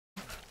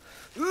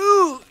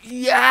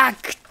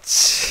Yak!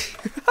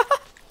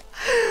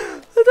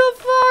 What the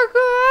fuck?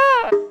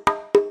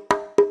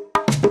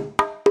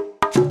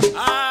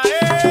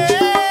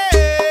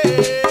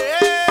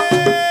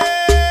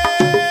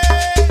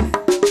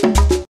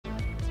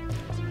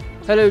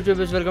 Hello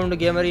YouTubers, welcome to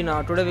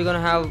Gamerena. Today we're gonna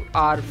have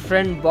our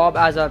friend Bob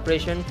as our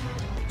patient.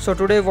 So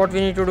today what we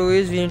need to do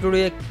is we need to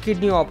do a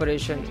kidney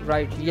operation,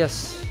 right?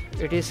 Yes,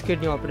 it is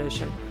kidney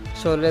operation.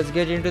 So let's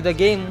get into the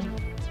game.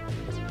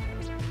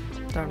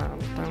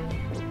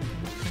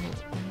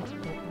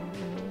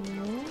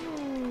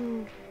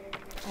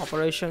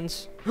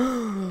 Operations.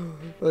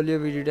 Earlier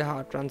we did a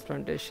heart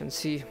transplantation.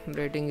 See,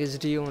 rating is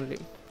D only.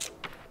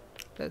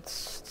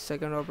 That's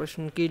second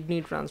operation,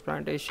 kidney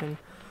transplantation.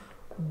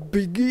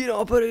 Begin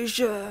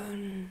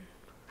operation.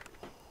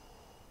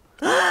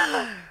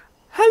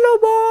 Hello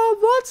Bob,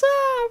 what's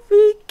up?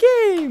 We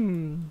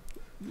came.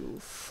 You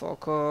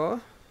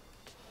fucker.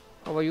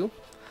 How are you?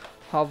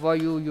 How are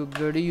you? You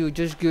bloody, you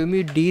just gave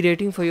me D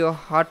rating for your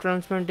heart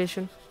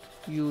transplantation.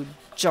 You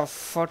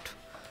jaffot.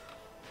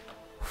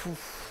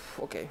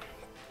 Okay.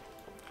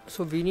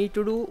 So we need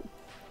to do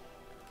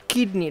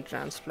kidney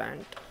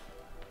transplant.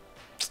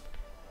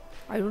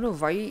 I don't know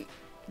why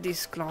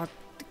this cloth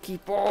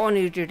keep on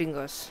irritating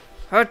us.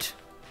 Hurt.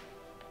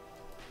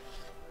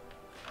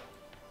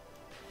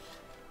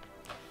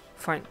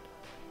 Fine.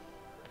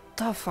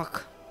 The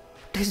fuck?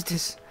 What is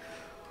this?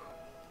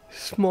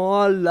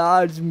 Small,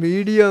 large,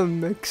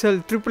 medium,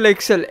 XL, triple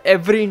XL.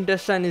 Every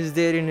intestine is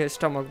there in his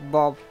stomach.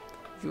 Bob,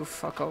 you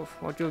fuck off.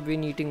 What you've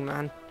been eating,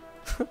 man?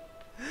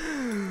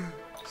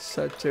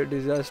 Such a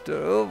disaster.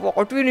 Oh,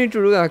 what we need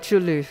to do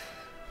actually?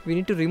 We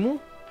need to remove.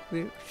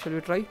 Shall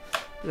we try?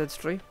 Let's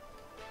try.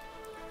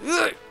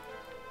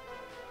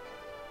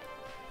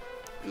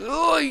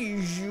 Oh,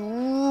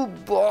 you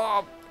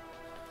Bob!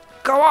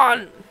 Come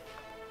on!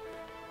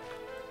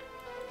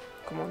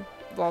 Come on,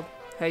 Bob.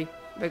 Hey,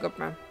 wake up,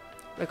 man.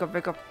 Wake up,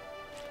 wake up.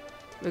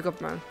 Wake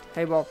up, man.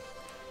 Hey, Bob.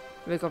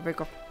 Wake up,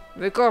 wake up.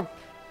 Wake up!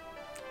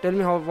 Tell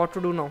me what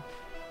to do now.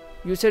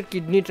 You said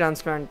kidney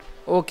transplant.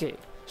 Okay,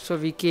 so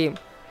we came.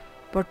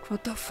 But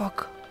what the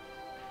fuck?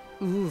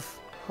 Oof,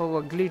 how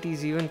ugly it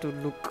is even to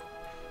look.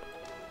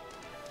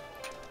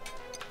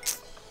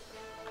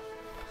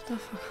 What the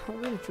fuck? How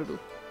will you do?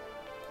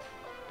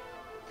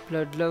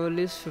 Blood level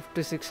is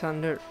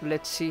 5600.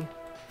 Let's see.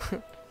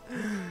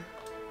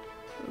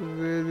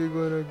 Where we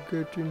gonna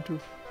get into?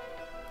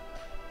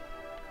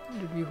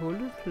 Did we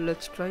hold it?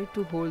 Let's try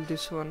to hold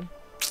this one.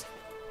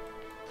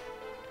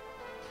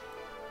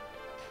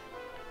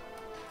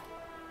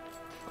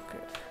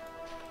 Okay,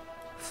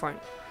 fine.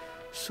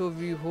 So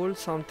we hold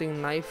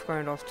something knife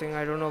kind of thing.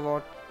 I don't know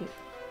what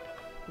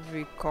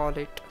we call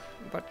it,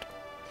 but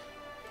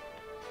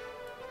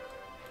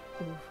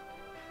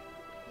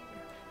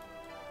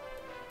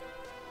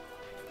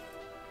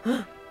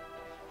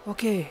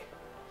okay.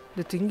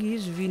 The thing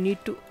is, we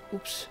need to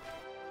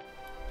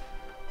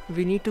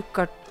we need to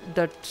cut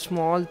that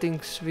small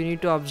things. We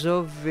need to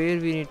observe where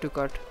we need to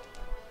cut.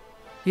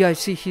 Yeah,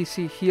 see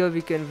here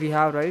we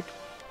have, right,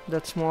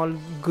 that small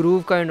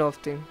groove kind of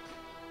thing.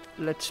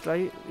 Let's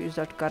try. Is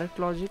that correct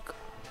logic?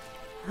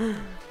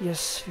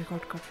 Yes, we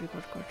got cut.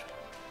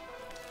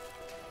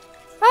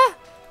 Ah!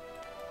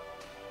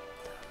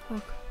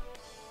 Fuck.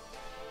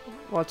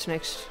 What's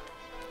next?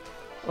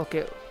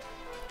 Okay,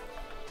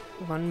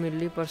 1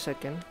 milli per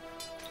second.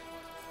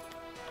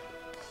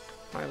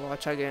 My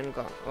watch again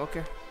gone.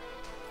 Okay,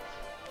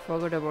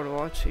 forget about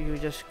watch. You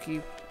just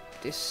keep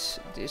this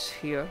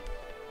here.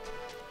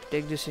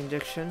 Take this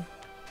injection.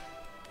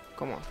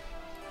 Come on.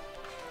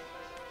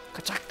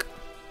 Kachak.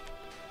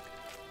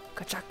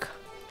 Kachak.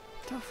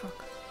 The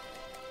fuck?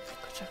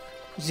 Kachak.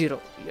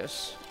 0.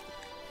 Yes.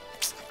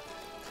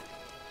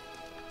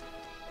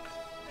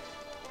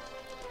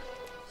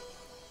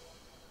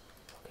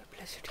 Okay,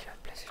 place it here.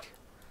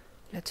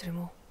 Let's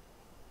remove.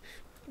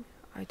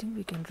 I think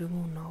we can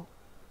remove now.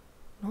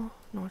 No,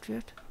 not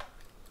yet.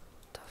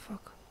 The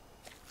fuck?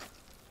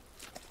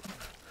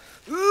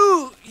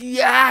 Ooh,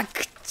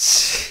 yak!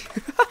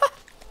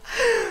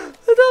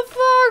 What the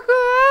fuck?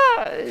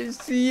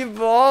 See,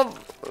 Bob.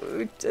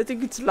 I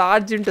think it's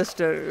large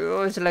intestine.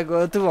 Oh, it's like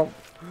earthworm.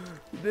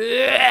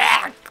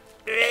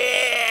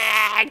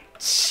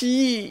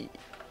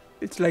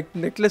 It's like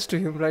necklace to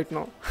him right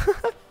now.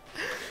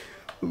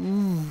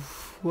 Ooh,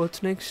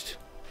 what's next?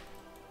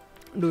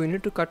 Do we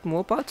need to cut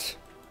more parts?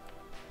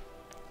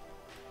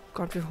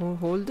 Can't we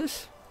hold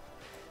this?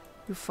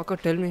 You fucker,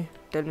 tell me.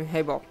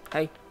 Hey Bob,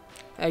 hey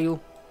you,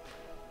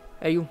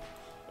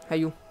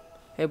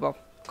 hey Bob,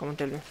 come on,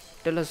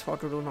 tell us what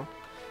to do now.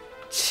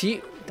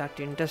 See, that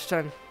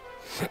intestine.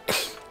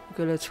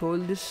 Okay, let's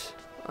hold this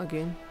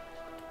again.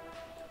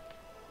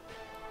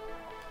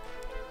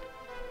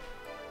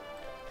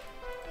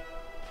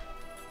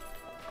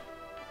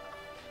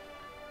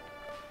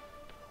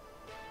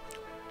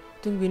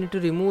 I think we need to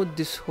remove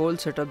this whole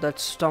setup, that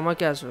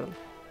stomach as well.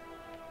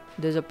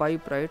 There's a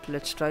pipe, right?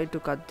 Let's try to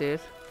cut there.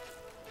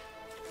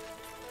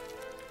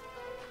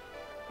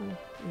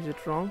 Is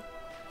it wrong?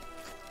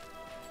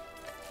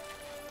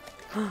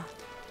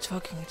 It's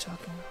working, it's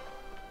working.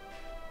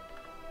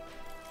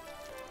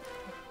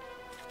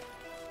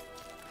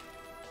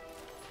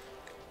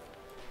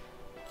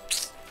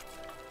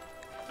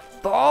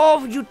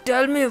 Bob, you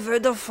tell me where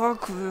the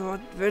fuck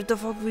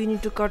we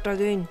need to cut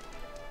again.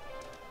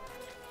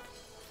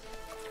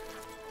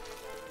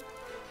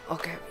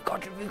 Okay,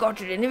 we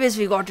got it. Anyways,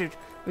 we got it.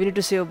 We need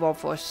to save Bob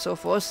first. So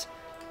first,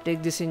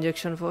 take this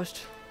injection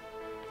first.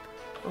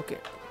 Okay,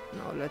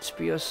 now let's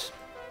pierce.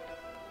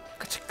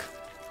 Kachak.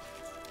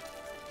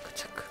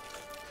 Kachak.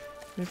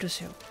 Need to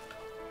save.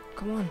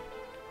 Come on.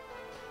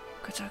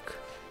 Kachak.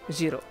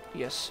 0.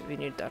 Yes, we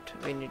need that.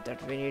 We need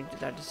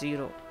that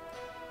 0.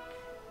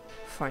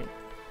 Fine.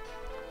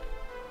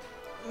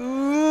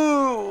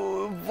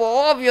 Ooh,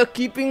 Bob, you're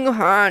keeping a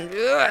hand.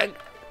 What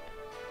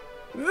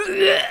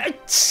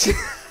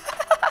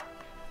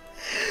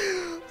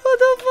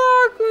the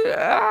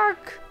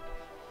fuck?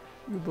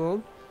 You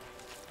Bob,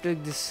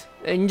 take this.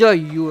 Enjoy,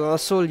 you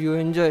asshole. You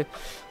enjoy.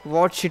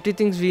 What shitty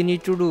things we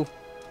need to do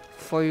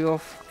for your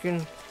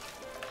fucking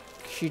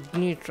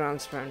kidney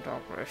transplant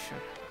operation.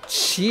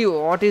 Gee,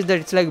 what is that?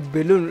 It's like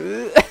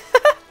balloon.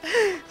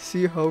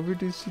 See how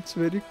it is. It's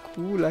very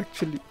cool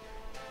actually.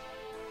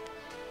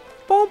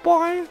 Pom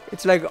pom.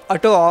 It's like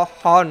auto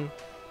horn.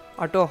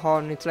 Auto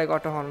horn. It's like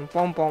auto horn.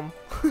 Pom pom.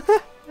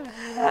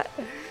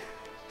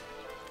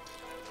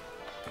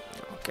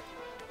 Okay.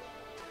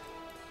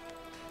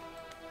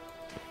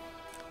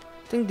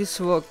 I think this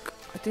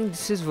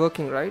is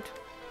working, right?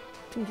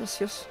 I think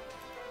yes.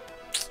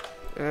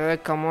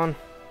 Come on.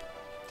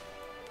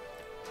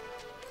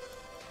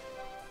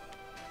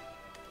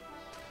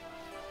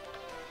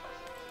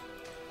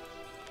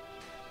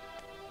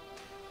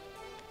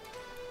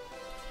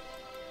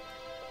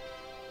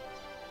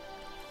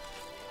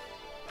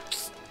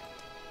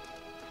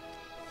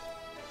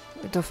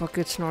 What the fuck,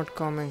 it's not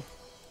coming.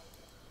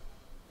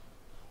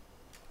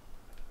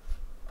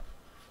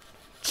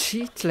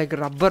 Gee, it's like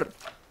rubber.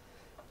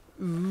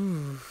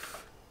 Ooh.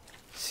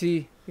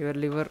 See, your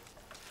liver.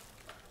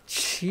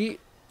 Gee,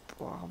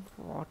 wow,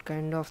 what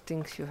kind of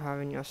things you have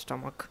in your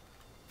stomach.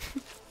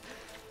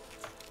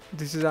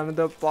 This is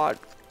another part.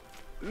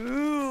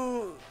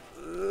 Ooh.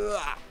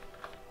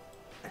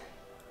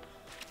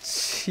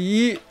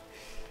 Gee.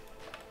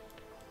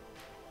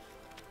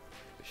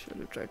 Shall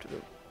we try to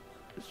do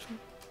this one?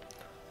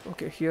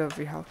 Okay, here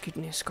we have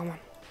kidneys. Come on.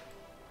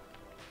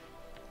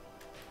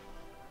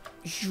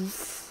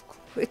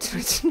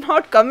 It's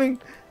not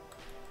coming.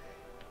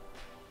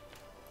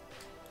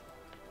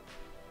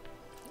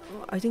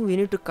 I think we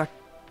need to cut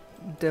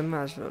them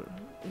as well.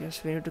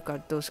 Yes, we need to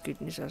cut those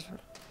kidneys as well.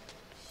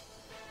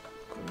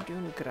 Couldn't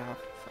even grab.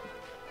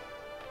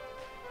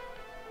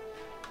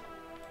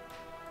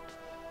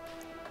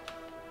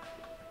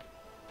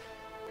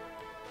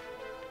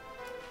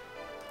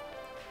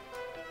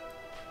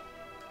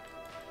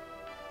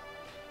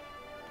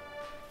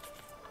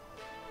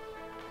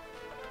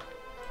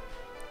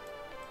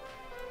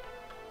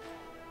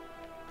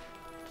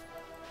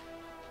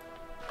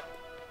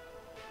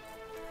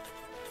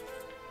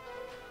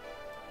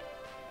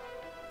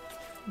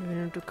 We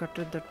need to cut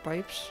at that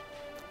pipes.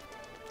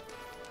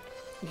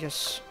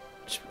 Yes,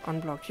 it's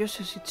unblocked. Yes,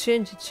 it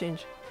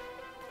changed.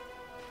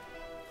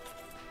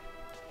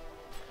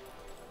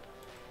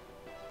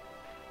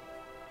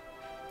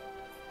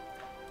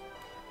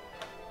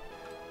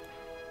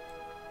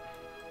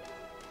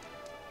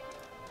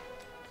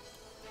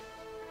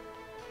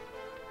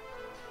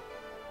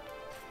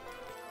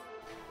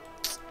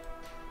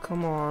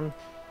 Come on.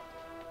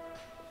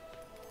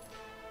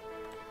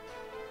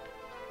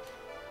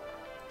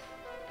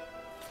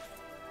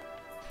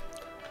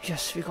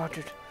 Yes, we got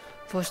it.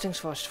 First things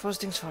first.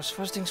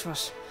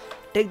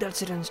 Take that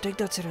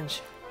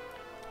syringe.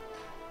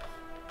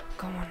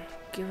 Come on,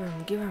 give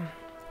him.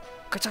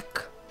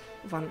 Kachak.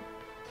 1.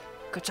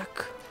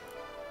 Kachak.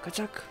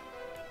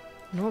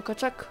 No,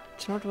 Kachak.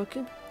 It's not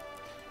working.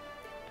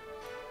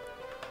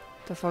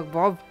 The fuck,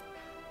 Bob?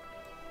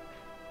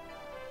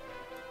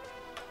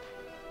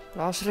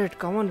 Last rate,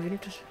 come on, we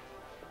need to...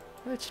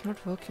 Oh, it's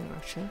not working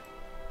actually.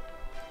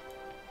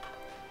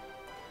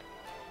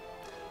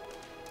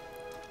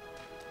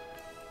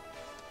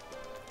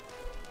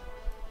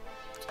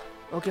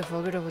 Okay,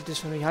 forget about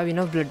this one. We have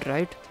enough blood,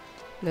 right?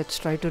 Let's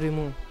try to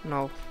remove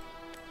now.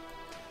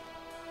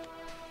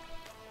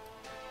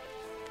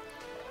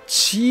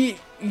 See,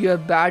 your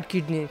bad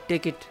kidney.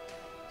 Take it.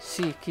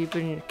 See, keep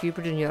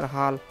it in your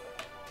hall.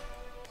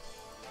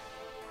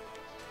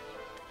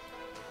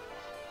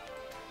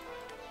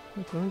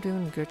 I couldn't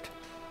even get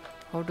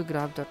how to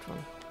grab that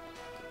one.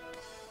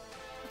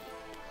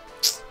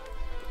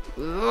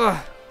 Ugh,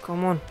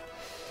 come on.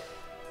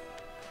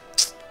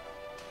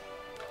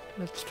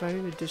 Let's try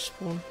with this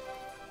spoon.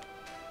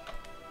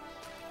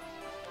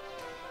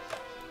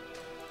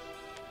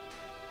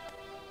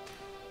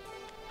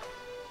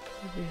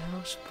 We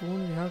have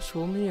spoon, we have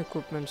so many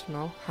equipments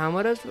now.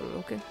 Hammer as well,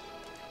 okay.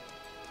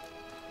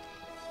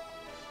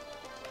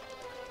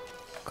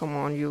 Come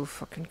on, you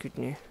fucking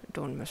kidney.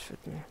 Don't mess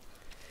with me.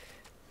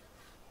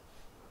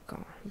 Come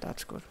on,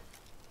 that's good.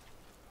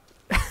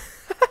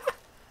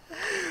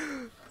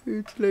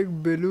 It's like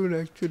balloon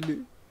actually.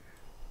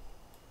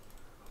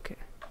 Okay.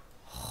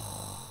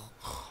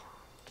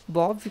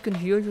 Bob, we can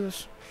hear you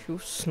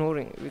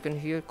snoring. We can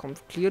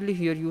clearly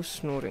hear you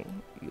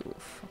snoring. You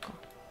fucker.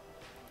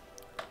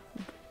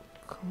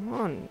 Come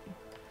on.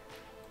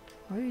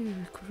 Why we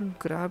couldn't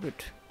grab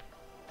it?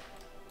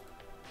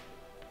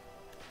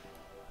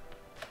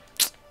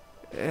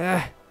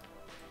 Eh.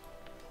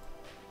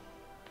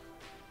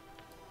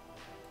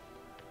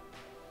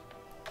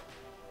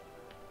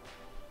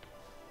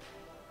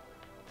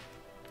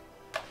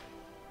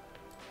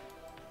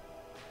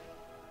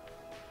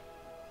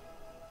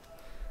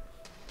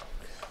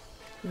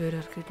 Where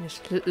are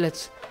kidneys?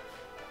 Let's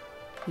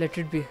let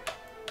it be.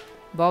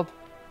 Bob,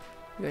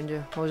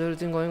 Ganja, how's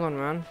everything going on,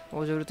 man?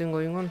 How's everything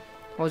going on?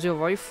 How's your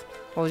wife?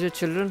 How's your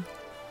children?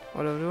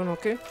 All everyone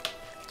okay?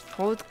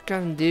 How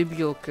can they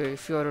be okay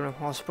if you are in a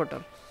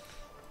hospital?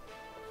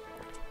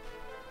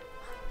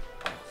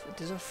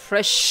 These are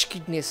fresh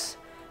kidneys.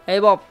 Hey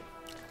Bob,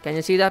 can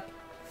you see that?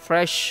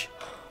 Fresh,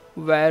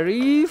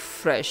 very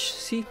fresh.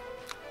 See,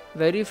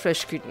 very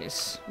fresh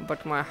kidneys.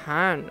 But my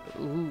hand,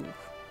 ooh.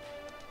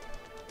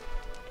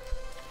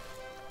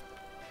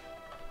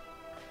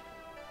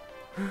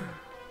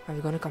 Are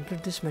we gonna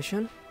complete this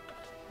mission?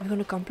 Are we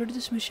gonna complete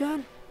this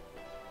mission?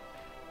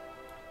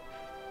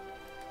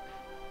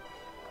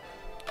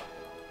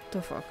 What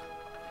the fuck?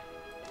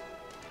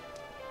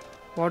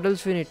 What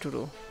else we need to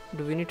do?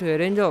 Do we need to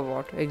arrange or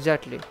what?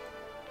 Exactly.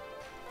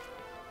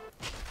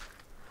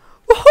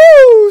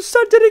 Woohoo!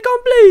 Surgery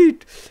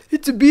complete!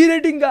 It's a B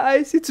rating,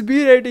 guys. It's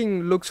B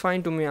rating. Looks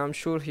fine to me. I'm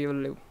sure he will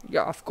live.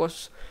 Yeah, of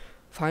course.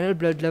 Final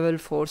blood level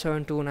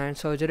 4729.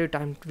 Surgery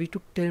time. We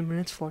took 10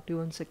 minutes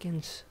 41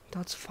 seconds.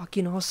 That's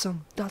fucking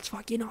awesome. That's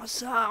fucking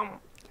awesome.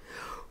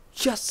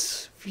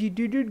 Yes, we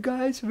did it,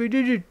 guys. We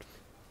did it.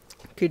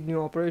 Kidney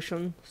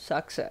operation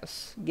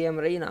success.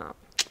 Gamerena.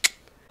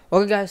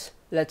 Okay, guys.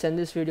 Let's end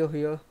this video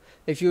here.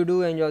 If you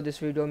do enjoy this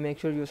video, make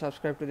sure you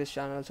subscribe to this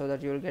channel so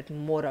that you will get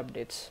more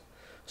updates.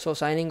 So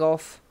signing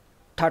off.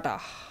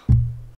 Tata.